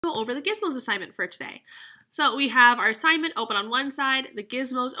Go over the Gizmos assignment for today. So we have our assignment open on one side, the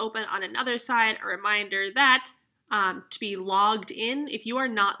Gizmos open on another side. A reminder that to be logged in, if you are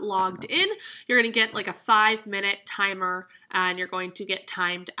not logged in, you're going to get like a 5-minute timer and you're going to get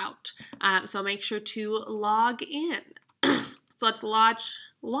timed out. So make sure to log in. So let's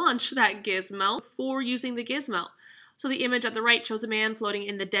launch that Gizmo for using the Gizmo. So the image at the right shows a man floating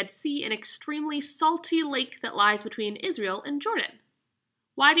in the Dead Sea, an extremely salty lake that lies between Israel and Jordan.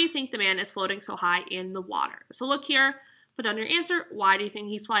 Why do you think the man is floating so high in the water? So look here, put down your answer. Why do you think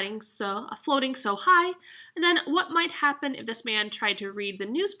he's floating so high? And then what might happen if this man tried to read the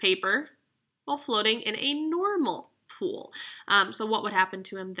newspaper while floating in a normal pool? So what would happen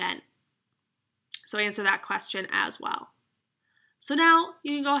to him then? So answer that question as well. So now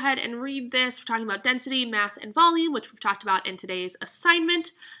you can go ahead and read this. We're talking about density, mass, and volume, which we've talked about in today's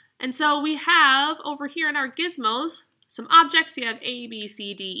assignment. And so we have over here in our Gizmos some objects. We have A, B,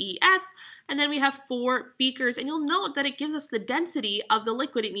 C, D, E, F, and then we have 4 beakers. And you'll note that it gives us the density of the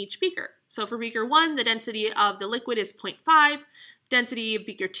liquid in each beaker. So for beaker 1, the density of the liquid is 0.5. Density of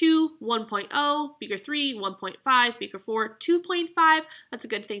beaker 2, 1.0. Beaker 3, 1.5. Beaker 4, 2.5. That's a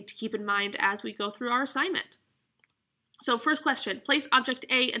good thing to keep in mind as we go through our assignment. So first question, place object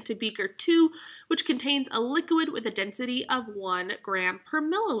A into beaker 2, which contains a liquid with a density of 1 gram per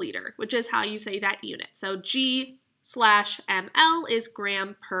milliliter, which is how you say that unit. So G/ml is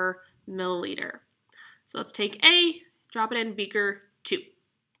gram per milliliter. So let's take A, drop it in beaker 2.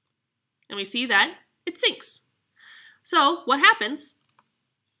 And we see that it sinks. So what happens?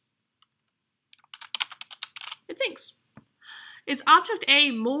 It sinks. Is object A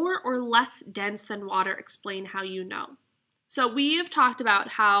more or less dense than water? Explain how you know. So we have talked about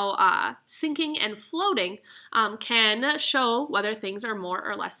how sinking and floating can show whether things are more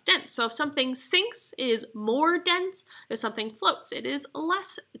or less dense. So if something sinks, it is more dense. If something floats, it is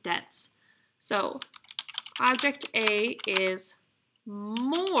less dense. So object A is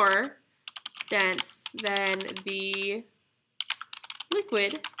more dense than the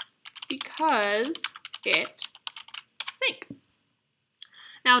liquid because it sank.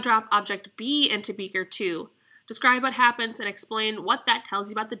 Now drop object B into beaker 2. Describe what happens and explain what that tells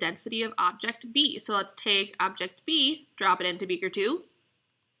you about the density of object B. So let's take object B, drop it into beaker 2.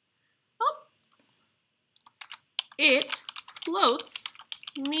 Oh. It floats,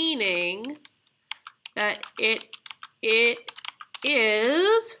 meaning that it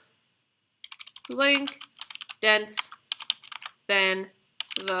is link dense than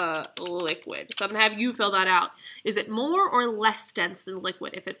the liquid. So I'm going to have you fill that out. Is it more or less dense than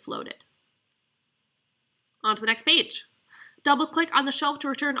liquid if it floated? On to the next page. Double-click on the shelf to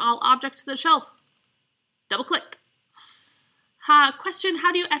return all objects to the shelf. Double-click. Question,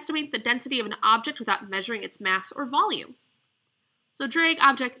 how do you estimate the density of an object without measuring its mass or volume? So drag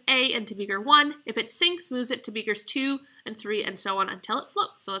object A into beaker 1. If it sinks, moves it to beakers 2 and 3 and so on until it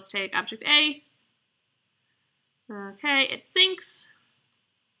floats. So let's take object A. Okay, it sinks.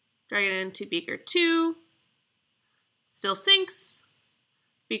 Drag it into beaker 2. Still sinks.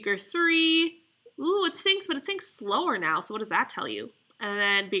 Beaker 3. Ooh, it sinks, but it sinks slower now. So what does that tell you? And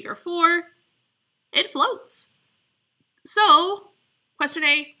then beaker 4, it floats. So, question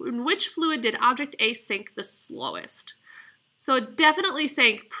A, in which fluid did object A sink the slowest? So it definitely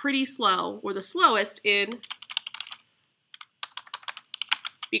sank pretty slow, or the slowest in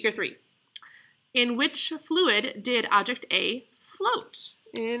beaker 3. In which fluid did object A float?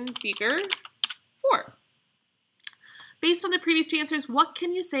 In beaker 4. Based on the previous 2 answers, what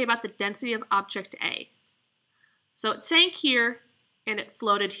can you say about the density of object A? So it sank here and it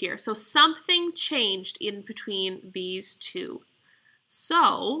floated here. So something changed in between these 2.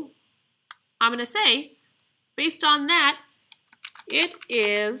 So I'm going to say, based on that, it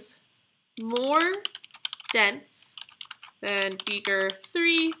is more dense than beaker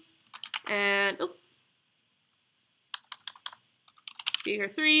 3 and beaker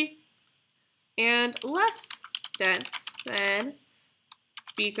 3 and less dense than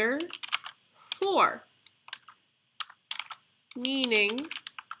beaker 4, meaning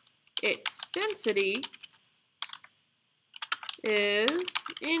its density is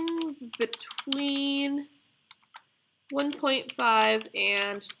in between 1.5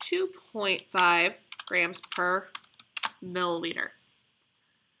 and 2.5 grams per milliliter.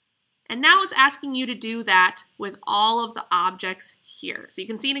 And now it's asking you to do that with all of the objects here. So you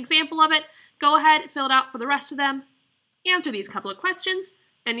can see an example of it. Go ahead, fill it out for the rest of them, answer these couple of questions,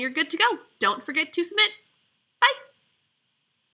 and you're good to go. Don't forget to submit.